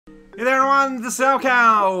Hey there everyone, this is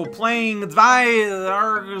Cow playing Zwei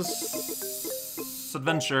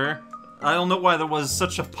adventure. I don't know why there was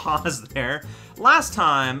such a pause there. Last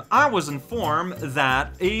time, I was informed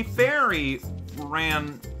that a fairy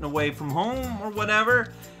ran away from home or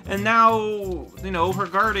whatever, and now, you know, her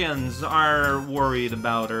guardians are worried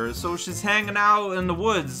about her, so she's hanging out in the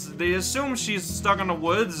woods. They assume she's stuck in the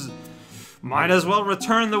woods. Might as well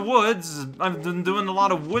return the woods. I've been doing a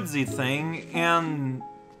lot of woodsy thing, and...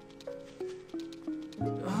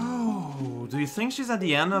 Oh, do you think she's at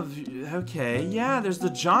the end of... Okay, yeah, there's the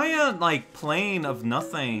giant, like, plain of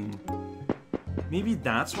nothing. Maybe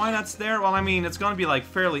that's why that's there? Well, I mean, it's gonna be, like,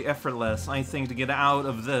 fairly effortless, I think, to get out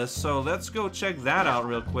of this, so let's go check that out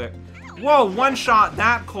real quick. Whoa, one-shot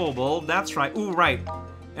that kobold, that's right. Ooh, right.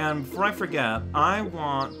 And before I forget, I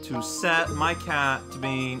want to set my cat to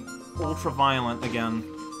be ultra-violent again.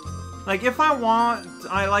 Like, if I want,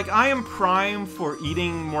 I am primed for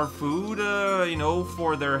eating more food, you know,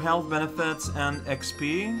 for their health benefits and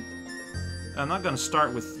XP. I'm not gonna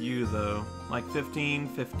start with you, though. Like, 15,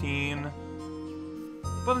 15.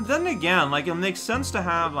 But then again, like, it makes sense to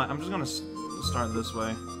have, like, I'm just gonna start this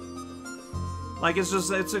way. Like, it's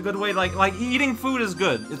just, it's a good way, like, eating food is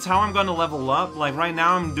good. It's how I'm gonna level up. Like, right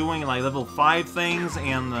now I'm doing, like, level 5 things,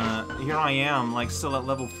 and, here I am, like, still at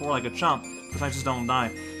level 4 like a chump, because I just don't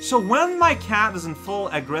die. So when my cat is in full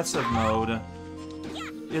aggressive mode,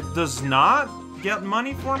 it does not get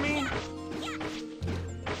money for me?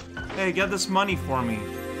 Hey, get this money for me.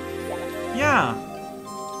 Yeah.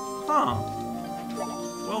 Huh.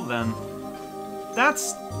 Well then.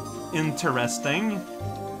 That's interesting.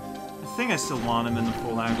 I think I still want him in the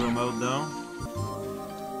full aggro mode, though.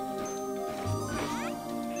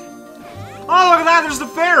 Oh, look at that! There's the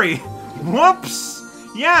fairy! Whoops!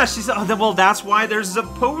 Yeah, she's... Oh, well, that's why there's a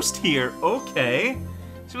post here. Okay.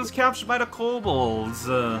 She was captured by the kobolds.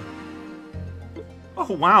 Oh,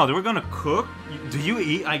 wow, they were gonna cook? Do you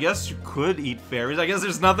eat... I guess you could eat fairies. I guess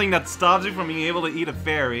there's nothing that stops you from being able to eat a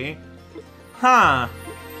fairy. Huh.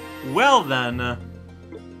 Well, then.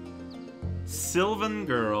 Sylvan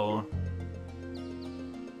girl.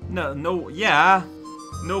 No, yeah.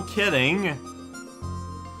 No kidding.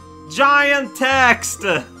 Giant text!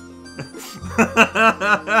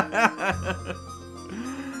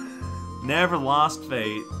 Never lost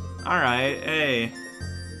faith. Alright, hey.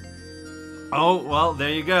 Oh, well, there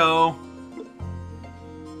you go.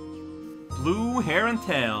 Blue hair and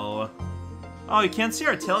tail. Oh, you can't see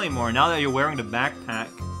our tail anymore now that you're wearing the backpack.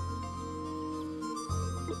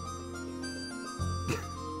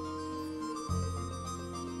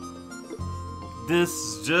 This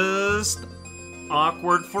is just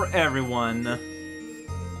awkward for everyone.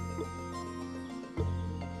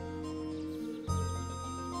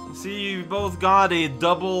 See, you both got a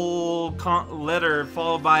double letter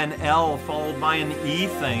followed by an L followed by an E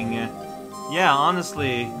thing. Yeah,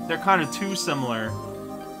 honestly, they're kind of too similar.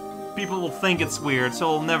 People will think it's weird, so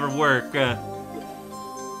it'll never work.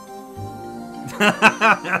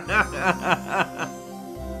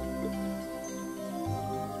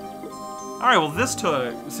 Alright, well this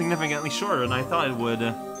took significantly shorter than I thought it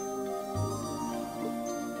would.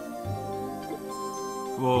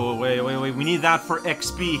 Whoa, wait, we need that for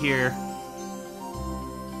XP here.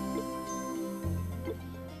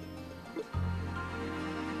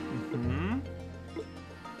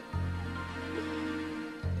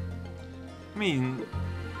 I mean,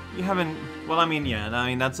 you haven't... Well, I mean, yeah, I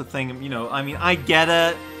mean, that's the thing, you know, I mean, I get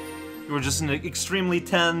it. You were just in an extremely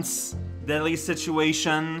tense, deadly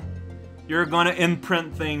situation. You're gonna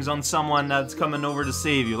imprint things on someone that's coming over to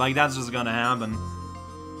save you. Like, that's just gonna happen.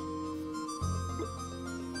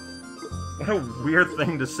 What a weird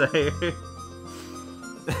thing to say.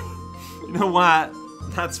 You know what?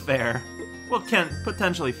 That's fair. Well,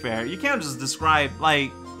 potentially fair. You can't just describe,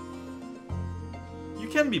 like... You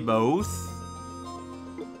can be both.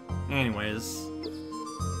 Anyways.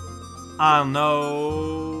 I don't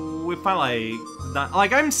know if I,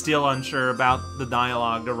 like, I'm still unsure about the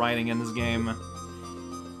dialogue they're writing in this game.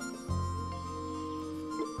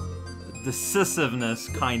 Decisiveness,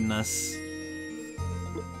 kindness.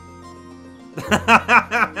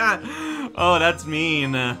 Oh, that's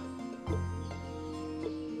mean.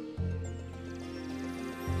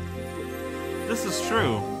 This is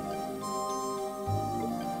true.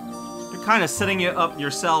 You're kind of setting it up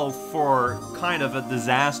yourself for kind of a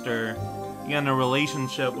disaster. You're in a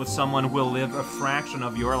relationship with someone who will live a fraction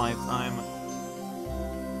of your lifetime.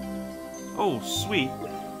 Oh, sweet.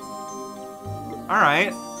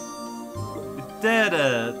 Alright. You did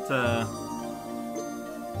it.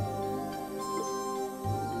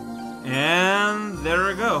 And there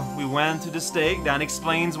we go. We went to the stake. That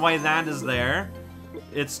explains why that is there.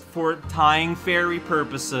 It's for tying fairy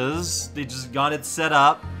purposes. They just got it set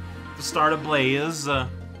up to start a blaze.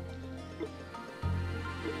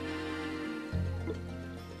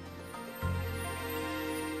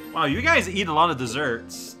 Wow, you guys eat a lot of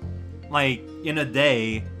desserts. Like, in a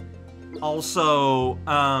day. Also,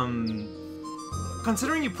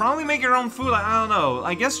 considering you probably make your own food, I don't know.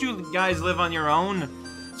 I guess you guys live on your own.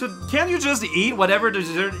 So can't you just eat whatever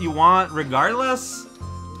dessert you want regardless?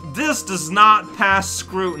 This does not pass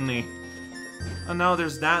scrutiny. Oh no,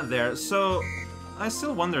 there's that there. So, I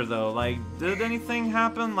still wonder though, like, did anything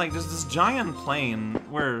happen? Like, there's this giant plane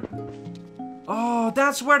where... Oh,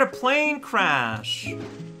 that's where the plane crashed.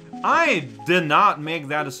 I did not make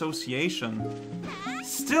that association.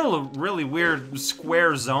 Still a really weird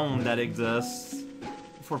square zone that exists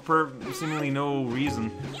for seemingly no reason.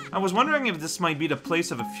 I was wondering if this might be the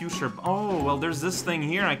place of a future... Oh, well, there's this thing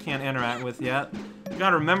here I can't interact with yet. You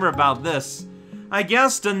gotta remember about this. I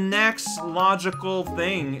guess the next logical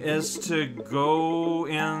thing is to go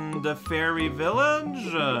in the fairy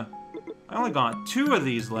village? I only got 2 of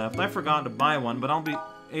these left. I forgot to buy one, but I'll be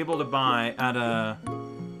able to buy at a...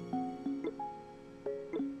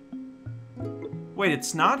 Wait,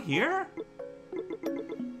 it's not here?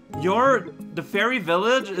 The fairy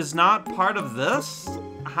village is not part of this?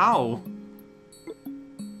 How?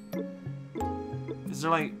 Is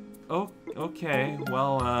there like... Oh, okay,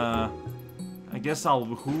 well, I guess I'll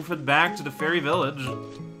hoof it back to the fairy village.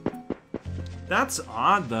 That's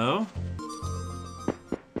odd, though.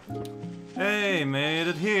 Hey, made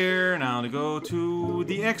it here. Now to go to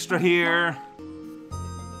the extra here.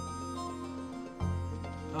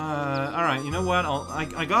 Alright, you know what?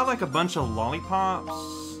 I got like a bunch of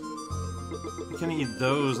lollipops. I can eat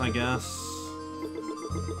those, I guess.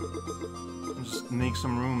 And just make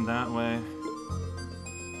some room that way.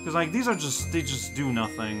 Because, like, these are just, they just do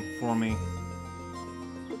nothing for me.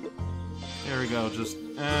 There we go, just,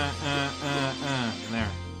 there.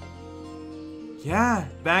 Yeah,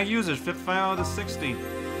 bag usage, 55 out of 60.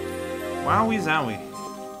 Wowie zowie.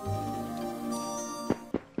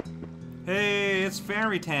 Hey, it's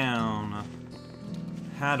Fairy Town.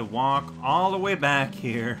 Had to walk all the way back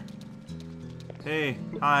here. Hey,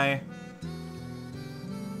 hi.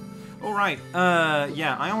 Oh, right,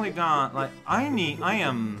 yeah, I only got, like,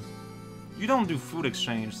 you don't do food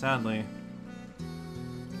exchange, sadly.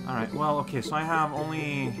 Alright, well, okay, so I have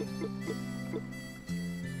only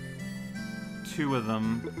 2 of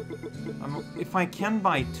them. If I can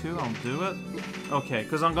buy 2, I'll do it. Okay,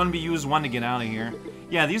 because I'm gonna use 1 to get out of here.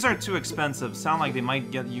 Yeah, these are too expensive. Sound like they might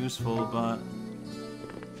get useful, but...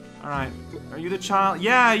 Alright, are you the child?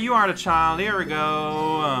 Yeah, you are the child. Here we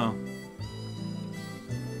go.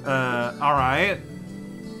 Alright.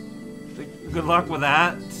 Good luck with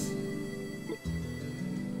that.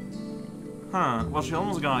 Huh, well, she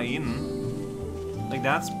almost got eaten. Like,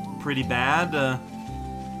 that's pretty bad.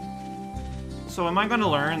 So am I gonna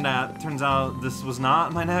learn that turns out this was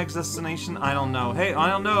not my next destination? I don't know. Hey, I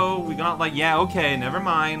don't know. We got, like, yeah, okay, never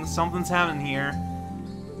mind. Something's happening here.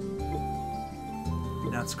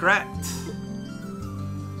 That's correct.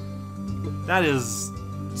 That is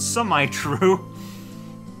semi-true.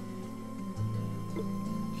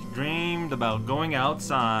 She dreamed about going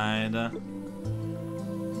outside.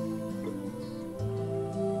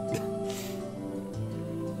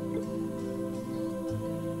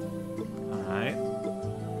 Alright.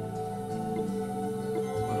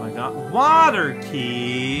 What do I got? Water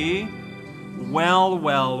key! Well,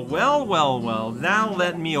 well, well, well, well. Now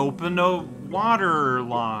let me open a water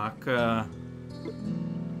lock.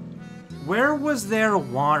 Where was there a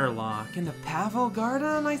water lock? In the Pavel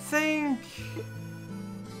Garden, I think?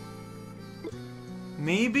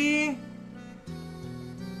 Maybe?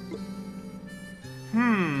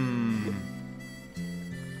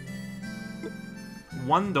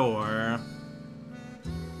 One door.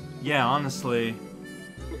 Yeah, honestly.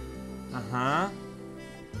 Uh-huh.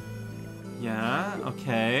 Yeah,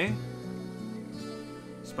 okay.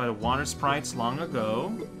 It's by the water sprites long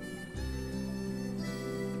ago.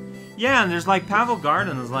 Yeah, and there's like Pavel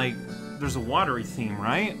Garden is like, there's a watery theme,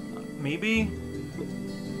 right? Maybe?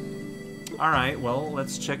 Alright, well,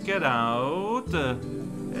 let's check it out.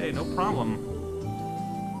 Hey, no problem.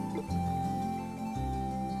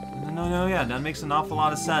 No, yeah, that makes an awful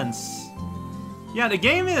lot of sense. Yeah, the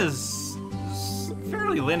game is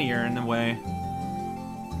fairly linear in a way.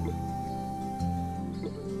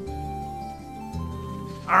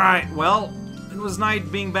 Alright, well, it was nice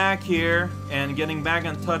being back here and getting back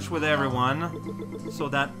in touch with everyone. So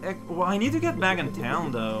that... Well, I need to get back in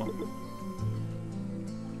town, though.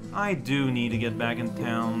 I do need to get back in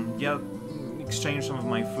town. Exchange some of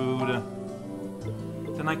my food.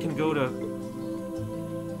 Then I can go to...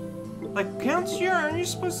 Like, aren't you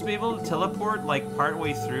supposed to be able to teleport, like,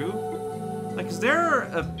 partway through? Like, is there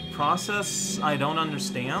a process I don't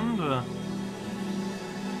understand?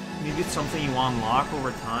 Maybe it's something you unlock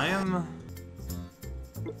over time?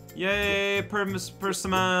 Yay,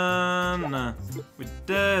 persimmon! We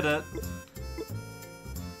did it!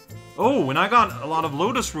 Oh, and I got a lot of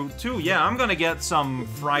lotus root too. Yeah, I'm gonna get some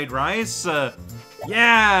fried rice.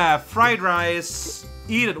 Yeah, fried rice.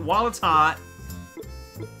 Eat it while it's hot.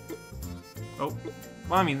 Oh,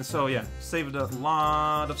 well, I mean, so yeah, saved a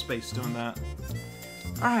lot of space doing that.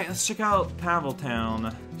 Alright, let's check out Pavel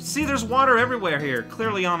Town. See, there's water everywhere here,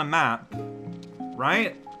 clearly on a map.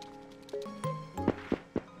 Right?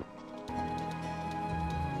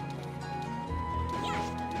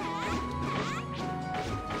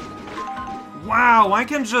 Wow, I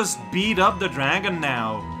can just beat up the dragon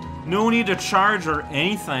now. No need to charge or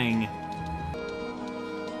anything.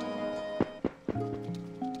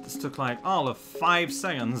 This took like all of 5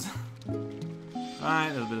 seconds.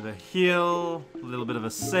 Alright, a little bit of a heal, a little bit of a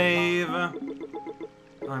save.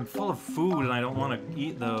 I'm full of food and I don't want to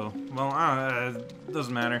eat though. Well,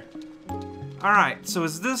 doesn't matter. Alright, so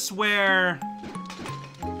is this where...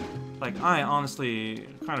 Like, I honestly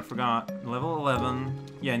kind of forgot. Level 11.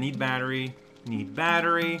 Yeah, need battery. Need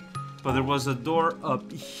battery. But there was a door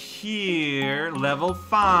up here. Level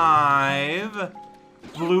 5.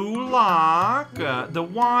 Blue lock. The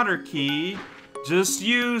water key. Just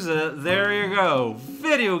use it. There you go.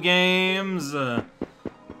 Video games.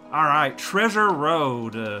 Alright, Treasure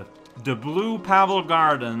Road. The Blue Pavel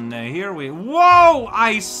Garden. Here we... Whoa!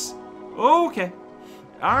 Ice! Okay.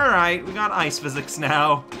 Alright, we got ice physics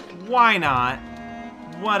now. Why not?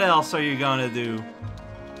 What else are you gonna do?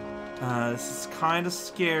 This is kind of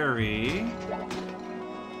scary.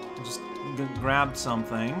 Just grabbed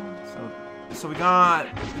something. So we got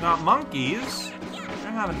monkeys.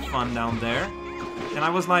 They're having fun down there. And I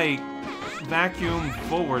was like vacuum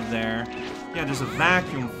forward there. Yeah, there's a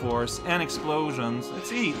vacuum force and explosions.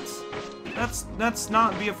 Let's eat. Let's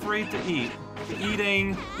not be afraid to eat.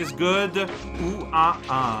 Eating is good. Ooh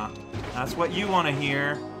ah. That's what you want to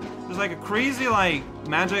hear. There's like a crazy like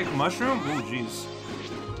magic mushroom. Ooh jeez.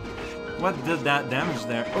 What did that damage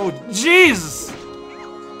there? Oh jeez!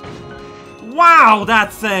 Wow,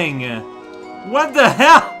 that thing! What the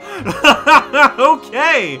hell?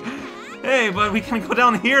 Okay. Hey, but we can go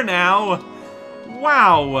down here now.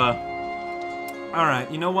 Wow.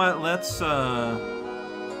 Alright, you know what? Let's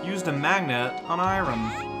use the magnet on iron.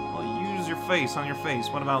 Well, use your face on your face.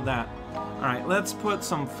 What about that? Alright, let's put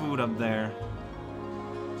some food up there.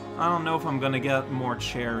 I don't know if I'm gonna get more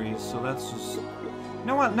cherries, so let's just... You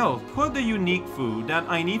know what? No, put the unique food that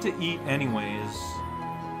I need to eat anyways.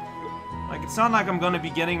 Like, it's not like I'm gonna be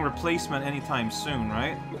getting replacement anytime soon,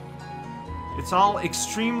 right? It's all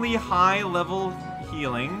extremely high level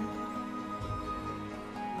healing.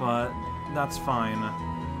 But that's fine.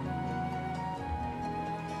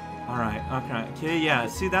 Alright, okay, yeah,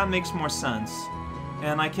 see, that makes more sense.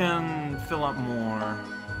 And I can fill up more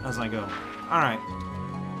as I go. Alright.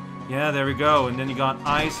 Yeah, there we go. And then you got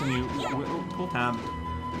ice and you... Pull tab.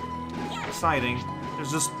 Exciting.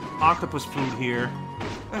 There's just octopus food here.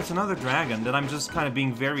 It's another dragon that I'm just kind of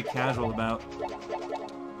being very casual about.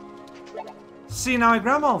 See, now I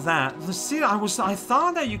grab all that. See, I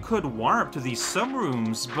thought that you could warp to these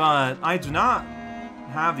sub-rooms, but I do not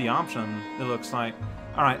have the option, it looks like.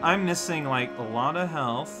 Alright, I'm missing, like, a lot of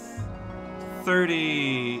health.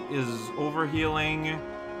 30 is overhealing.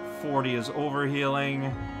 40 is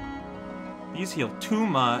overhealing. These heal too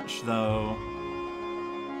much, though.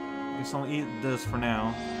 I guess I'll eat this for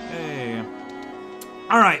now. Hey.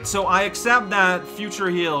 Alright, so I accept that future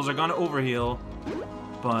heals are gonna overheal.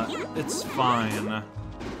 But it's fine.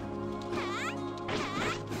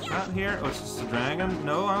 Is that here? Oh, it's just a dragon?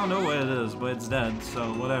 No, I don't know what it is, but it's dead,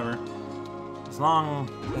 so whatever. As long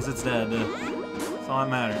as it's dead. That's all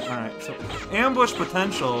that matters. Alright, so ambush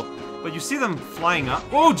potential, but you see them flying up.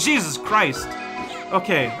 Oh, Jesus Christ!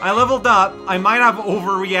 Okay, I leveled up. I might have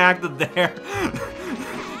overreacted there.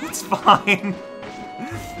 It's fine.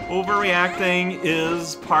 Overreacting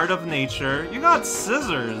is part of nature. You got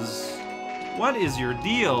scissors. What is your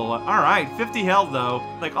deal? Alright, 50 health though.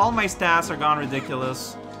 Like, all my stats are gone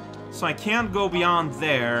ridiculous. So I can't go beyond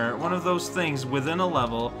there. One of those things within a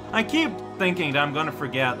level. I keep thinking that I'm gonna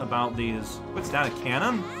forget about these. What's that, a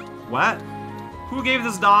cannon? What? Who gave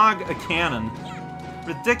this dog a cannon?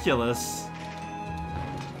 Ridiculous.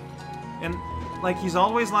 And, like, he's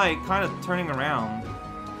always, like, kind of turning around.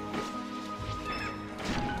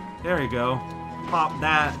 There you go. Pop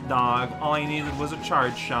that, dog. All I needed was a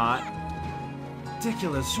charge shot.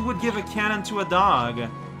 Ridiculous. Who would give a cannon to a dog?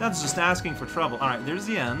 That's just asking for trouble. Alright, there's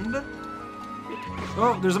the end.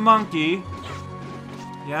 Oh, there's a monkey.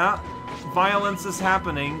 Yeah. Violence is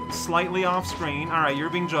happening. Slightly off screen. Alright, you're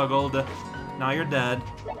being juggled. Now you're dead.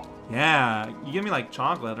 Yeah. You give me like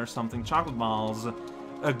chocolate or something. Chocolate balls.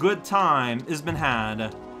 A good time has been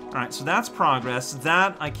had. Alright, so that's progress.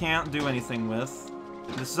 That I can't do anything with.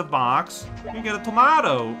 This is a box. You get a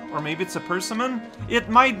tomato. Or maybe it's a persimmon? It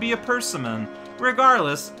might be a persimmon.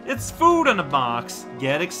 Regardless, it's food in a box.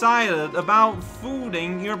 Get excited about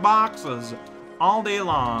fooding your boxes all day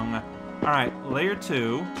long. Alright, layer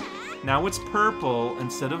 2. Now it's purple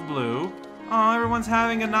instead of blue. Oh, everyone's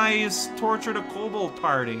having a nice torture to kobold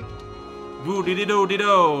party.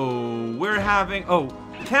 Boo-dee-dee-do-dee-do. We're having... Oh,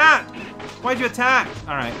 cat! Why'd you attack?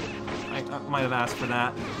 Alright, I might have asked for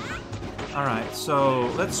that. Alright, so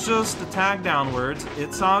let's just attack downwards.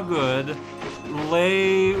 It's all good.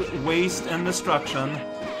 Lay waste and destruction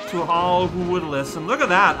to all who would listen. Look at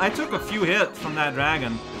that! I took a few hits from that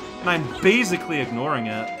dragon, and I'm basically ignoring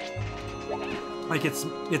it. Like it's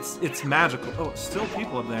magical. Oh, still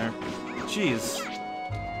people up there. Jeez.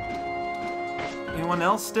 Anyone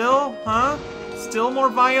else still? Huh? Still more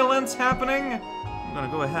violence happening? I'm gonna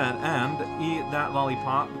go ahead and eat that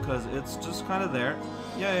lollipop because it's just kind of there.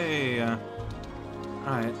 Yay!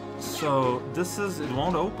 Alright, so this is... It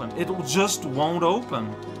won't open. It just won't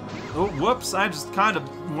open. Oh, whoops, I just kind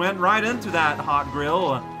of went right into that hot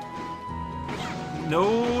grill.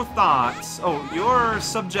 No thoughts. Oh, you're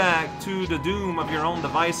subject to the doom of your own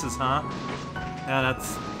devices, huh? Yeah,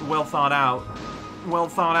 that's well thought out. Well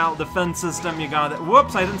thought out defense system you got.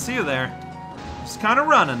 Whoops, I didn't see you there. Just kind of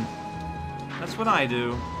running. That's what I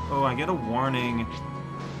do. Oh, I get a warning.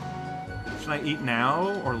 Should I eat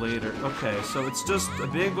now or later? Okay, so it's just a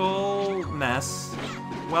big old mess.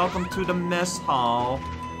 Welcome to the mess hall.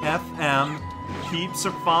 FM. Keeps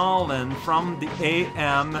are falling from the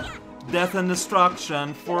AM. Death and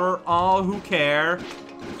destruction for all who care.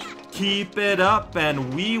 Keep it up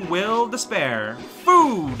and we will despair.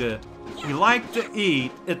 Food! We like to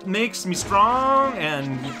eat. It makes me strong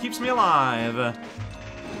and it keeps me alive.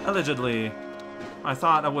 Allegedly. I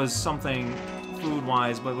thought it was something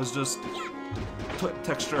food-wise, but it was just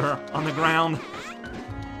texture on the ground.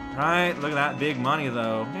 Right, look at that big money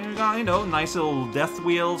though. You got, you know, nice little death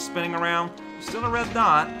wheel spinning around. Still a red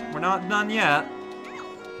dot. We're not done yet.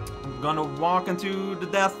 I'm gonna walk into the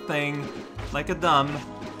death thing like a dumb.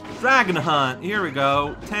 Dragon hunt. Here we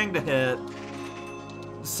go. Tang to hit.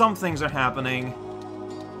 Some things are happening.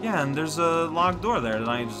 Yeah, and there's a locked door there that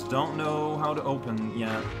I just don't know how to open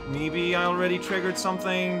yet. Maybe I already triggered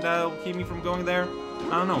something that'll keep me from going there?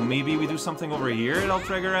 I don't know, maybe we do something over here that'll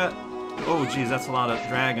trigger it? Oh geez, that's a lot of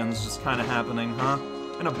dragons just kind of happening, huh?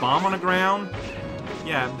 And a bomb on the ground?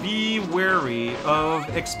 Yeah, be wary of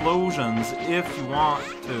explosions if you want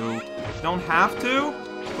to. Don't have to,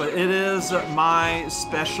 but it is my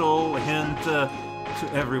special hint to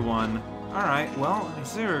everyone. Alright, well,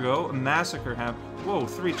 there we go. A massacre happened. Whoa,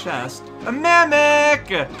 3 chests. A mimic!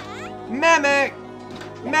 Mimic!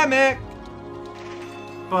 Mimic!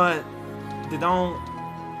 But they don't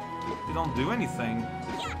do anything.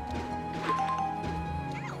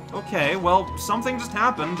 Okay, well, something just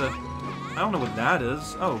happened. I don't know what that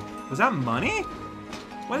is. Oh, was that money?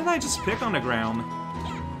 Why did I just pick on the ground?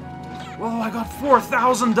 Whoa, I got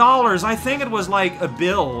 $4,000! I think it was like a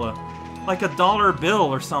bill. Like a dollar bill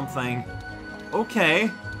or something. Okay,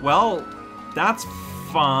 well, that's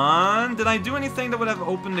fun. Did I do anything that would have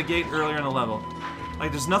opened the gate earlier in the level?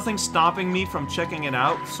 Like, there's nothing stopping me from checking it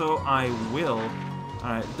out, so I will.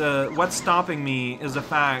 Alright, what's stopping me is the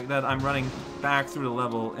fact that I'm running back through the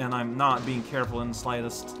level and I'm not being careful in the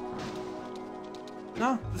slightest.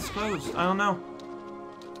 No, this is closed. I don't know.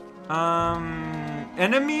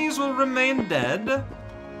 Enemies will remain dead.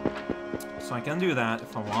 So I can do that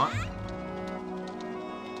if I want.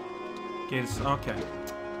 Okay.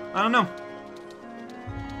 I don't know.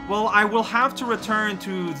 Well, I will have to return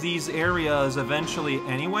to these areas eventually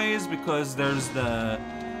anyways, because there's the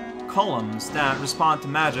columns that respond to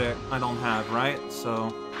magic I don't have, right?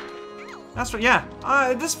 So, that's right, yeah.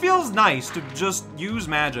 This feels nice to just use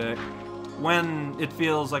magic when it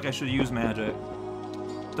feels like I should use magic.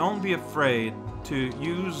 Don't be afraid to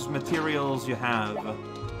use materials you have.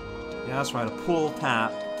 Yeah, that's right, a pull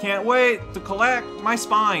tap. Can't wait to collect my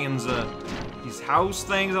spines. These house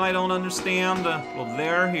things that I don't understand. Well,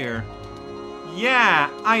 they're here. Yeah,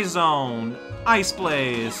 Ice Zone. Ice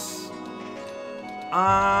Place.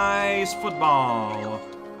 Ice Football.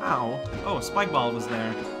 Ow. Oh, a Spike Ball was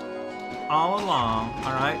there. all along.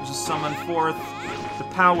 Alright, just summon forth the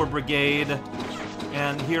Power Brigade.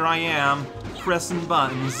 And here I am, pressing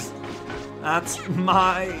buttons. That's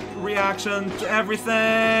my reaction to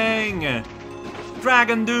everything!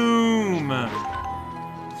 Dragon Doom!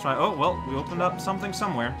 Let's try. Oh, well, we opened up something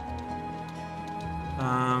somewhere.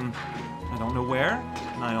 I don't know where,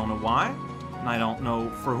 and I don't know why, and I don't know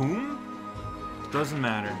for whom. Doesn't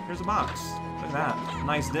matter. Here's a box. Look at that.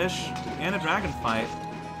 Nice dish, and a dragon fight.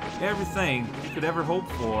 Everything you could ever hope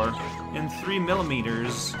for in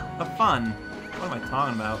 3mm of fun. What am I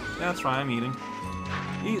talking about? That's right, I'm eating.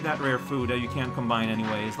 Eat that rare food that you can't combine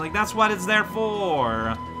anyways. Like, that's what it's there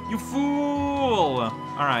for! You fool!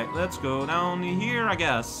 Alright, let's go down here, I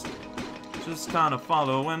guess. Just kind of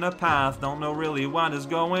following the path, don't know really what is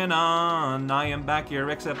going on. I am back here,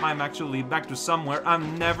 except I'm actually back to somewhere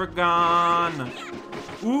I'm never gone.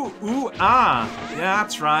 Ooh, ooh, ah! Yeah,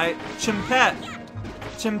 that's right. Chimpet.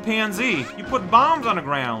 Chimpanzee. You put bombs on the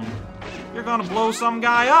ground. You're gonna blow some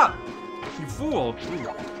guy up. You fool. Ooh,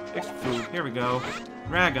 extra food. Here we go.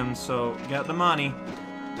 Dragon, so get the money.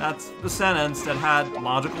 That's the sentence that had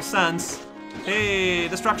logical sense. Hey,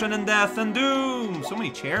 destruction and death and doom! So many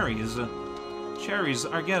cherries. Cherries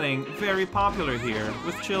are getting very popular here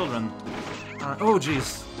with children. Oh,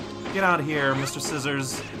 jeez. Get out of here, Mr.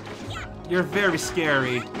 Scissors. You're very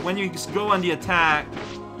scary. When you go on the attack,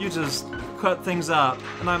 you just cut things up.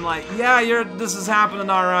 And I'm like, yeah, this is happening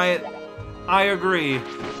alright. I agree.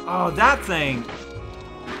 Oh, that thing.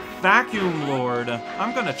 Vacuum Lord.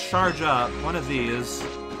 I'm gonna charge up one of these.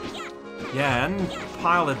 Yeah, and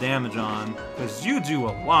pile the damage on. Because you do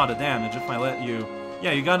a lot of damage if I let you.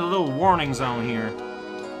 Yeah, you got a little warning zone here.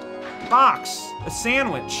 Box! A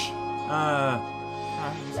sandwich! Alright,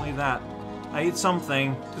 just leave that. I ate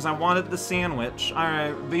something, because I wanted the sandwich.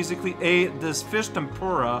 I basically ate this fish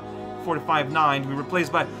tempura, 45.9, to be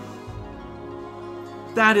replaced by...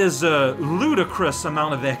 That is a ludicrous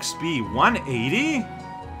amount of XP. 180?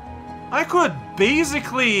 I could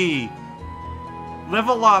basically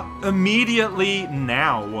level up immediately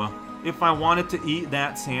now if I wanted to eat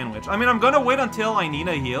that sandwich. I mean, I'm gonna wait until I need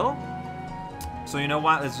a heal. So you know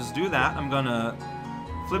what? Let's just do that. I'm gonna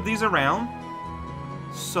flip these around.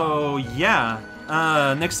 So yeah,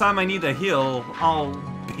 next time I need a heal, I'll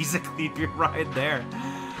basically be right there.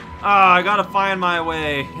 I gotta find my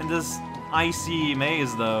way in this icy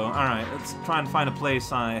maze, though. Alright, let's try and find a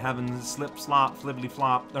place I haven't slip-slop,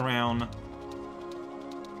 flibbly-flopped around.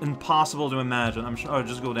 Impossible to imagine. I'm sure. Oh,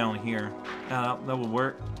 just go down here. That would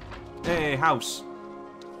work. Hey, house.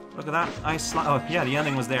 Look at that. Oh, yeah, the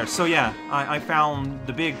ending was there. So, yeah, I found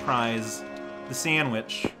the big prize. The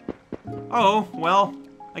sandwich. Oh, well,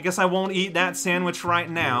 I guess I won't eat that sandwich right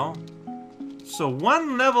now. So,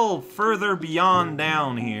 one level further beyond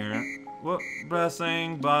down here. Whoop,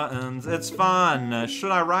 pressing buttons. It's fun.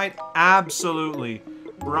 Should I write? Absolutely.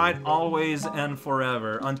 Write always and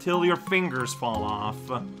forever. Until your fingers fall off.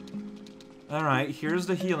 Alright, here's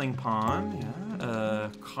the healing pond. Yeah,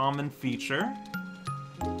 a common feature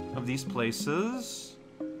of these places.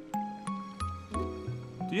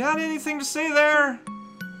 Do you have anything to say there?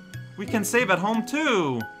 We can save at home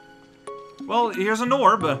too. Well, here's an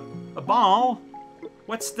orb. A ball.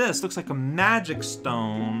 What's this? Looks like a magic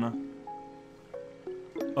stone.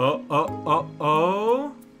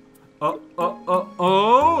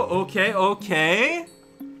 Okay, okay.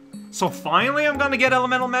 So finally I'm gonna get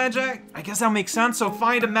elemental magic? I guess that makes sense. So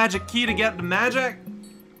find a magic key to get the magic.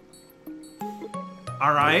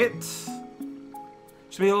 Alright.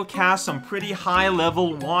 Should be able to cast some pretty high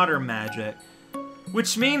level water magic.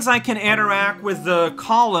 Which means I can interact with the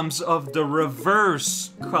columns of the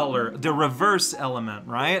reverse color, the reverse element,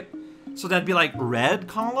 right? So that'd be like red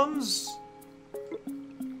columns?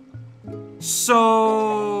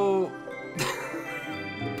 So...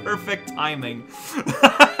 perfect timing.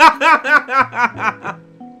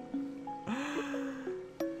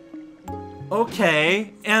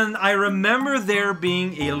 Okay, and I remember there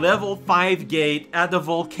being a level 5 gate at the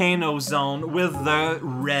volcano zone with the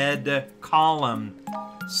red column.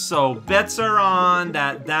 So bets are on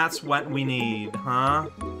that that's what we need, huh?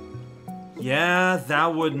 Yeah,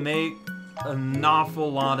 that would make an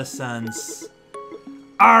awful lot of sense.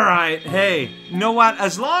 Alright, hey, you know what?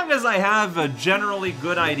 As long as I have a generally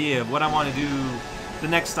good idea of what I want to do the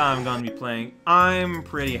next time I'm going to be playing, I'm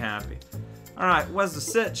pretty happy. Alright, what's the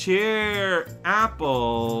sitch here?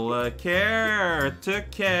 Apple, care to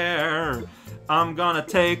care. I'm gonna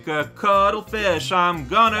take a cuttlefish. I'm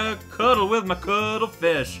gonna cuddle with my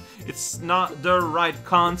cuttlefish. It's not the right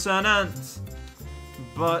consonant,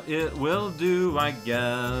 but it will do, I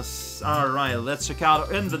guess. Alright, let's check out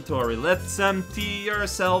our inventory. Let's empty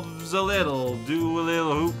ourselves a little. Do a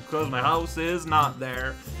little hoop, because my house is not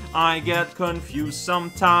there. I get confused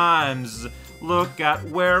sometimes. Look at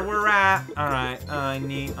where we're at. Alright,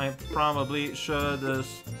 I probably should...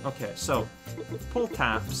 okay, so, pull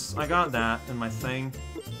taps. I got that in my thing.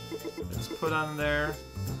 Let's put on there.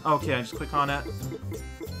 Okay, I just click on it.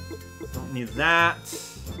 Don't need that.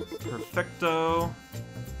 Perfecto.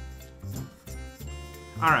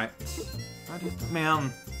 Alright.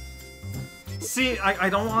 Man. See, I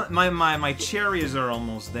don't want... My cherries are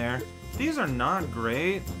almost there. These are not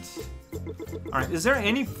great. Alright, is there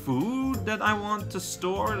any food that I want to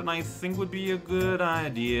store that I think would be a good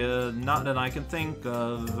idea? Not that I can think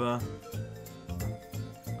of.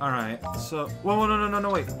 Alright, so... Whoa, no,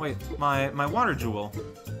 wait. My water jewel.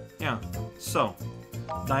 Yeah, so...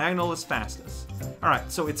 Diagonal is fastest.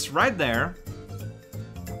 Alright, so it's right there.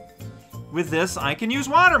 With this, I can use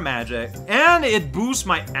water magic. And it boosts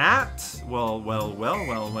my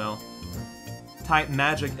well. Type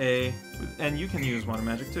magic A. And you can use water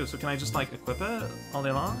magic too. So can I just, like, equip it all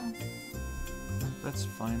day long? Let's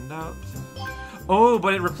find out. Oh,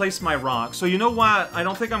 but it replaced my rock. So you know what? I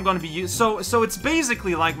don't think I'm going to be... So it's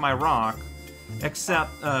basically like my rock.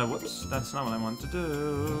 Except... whoops. That's not what I wanted to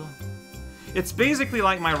do. It's basically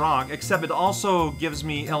like my rock, except it also gives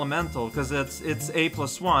me elemental, because it's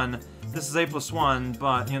A+1. This is A+1,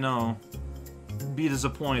 but, you know, be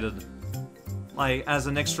disappointed. Like, as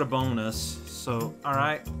an extra bonus. So,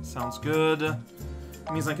 alright, sounds good.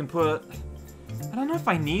 It means I can put... I don't know if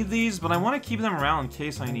I need these, but I want to keep them around in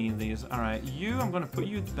case I need these. Alright, I'm going to put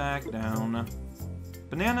you back down.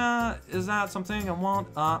 Banana, is that something I want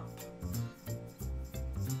up?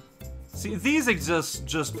 See, these exist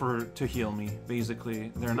just to heal me,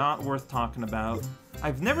 basically. They're not worth talking about.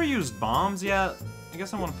 I've never used bombs yet. I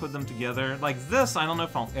guess I want to put them together. Like this, I don't know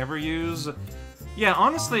if I'll ever use. Yeah,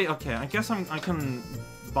 honestly, okay, I guess I can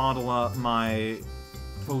bottle up my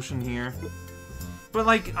potion here. But,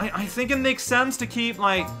 like, I think it makes sense to keep,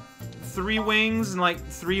 like, 3 wings and, like,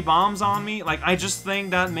 3 bombs on me. Like, I just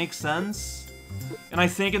think that makes sense. And I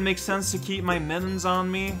think it makes sense to keep my mittens on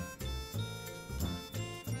me.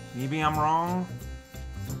 Maybe I'm wrong.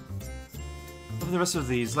 What are the rest of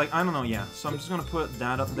these? Like, I don't know, yeah. So I'm just gonna put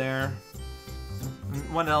that up there.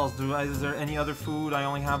 And what else? Is there any other food I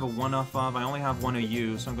only have a 1-up of? I only have 1 of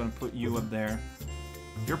you, so I'm gonna put you up there.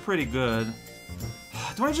 You're pretty good.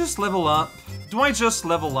 Do I just level up? Do I just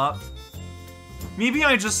level up? Maybe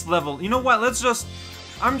I just level... You know what? Let's just...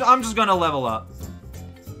 I'm just gonna level up.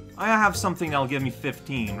 I have something that'll give me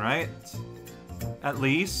 15, right? At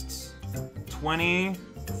least. 20...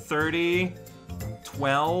 30,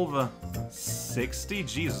 12, 60,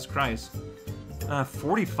 Jesus Christ.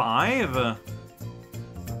 45? Alright,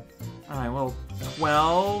 well,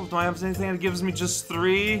 12. Do I have anything that gives me just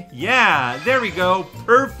 3? Yeah, there we go.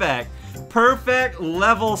 Perfect. Perfect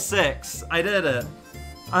level 6. I did it.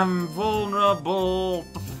 I'm vulnerable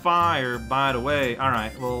to fire, by the way.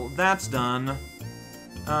 Alright, well, that's done.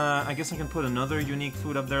 I guess I can put another unique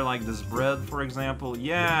food up there, like this bread, for example.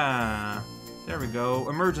 Yeah. There we go.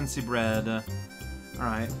 Emergency bread.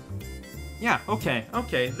 Alright. Yeah, okay.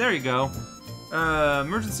 Okay, there you go.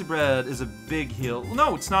 Emergency bread is a big heal.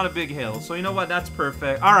 No, it's not a big heal. So you know what? That's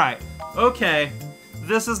perfect. Alright. Okay.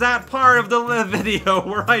 This is that part of the video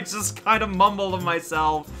where I just kind of mumble to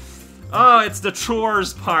myself. Oh, it's the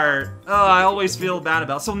chores part. Oh, I always feel bad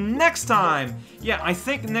about it. So next time, yeah, I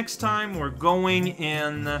think next time we're going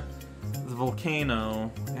in the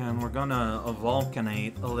volcano and we're gonna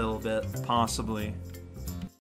volcanate a little bit, possibly.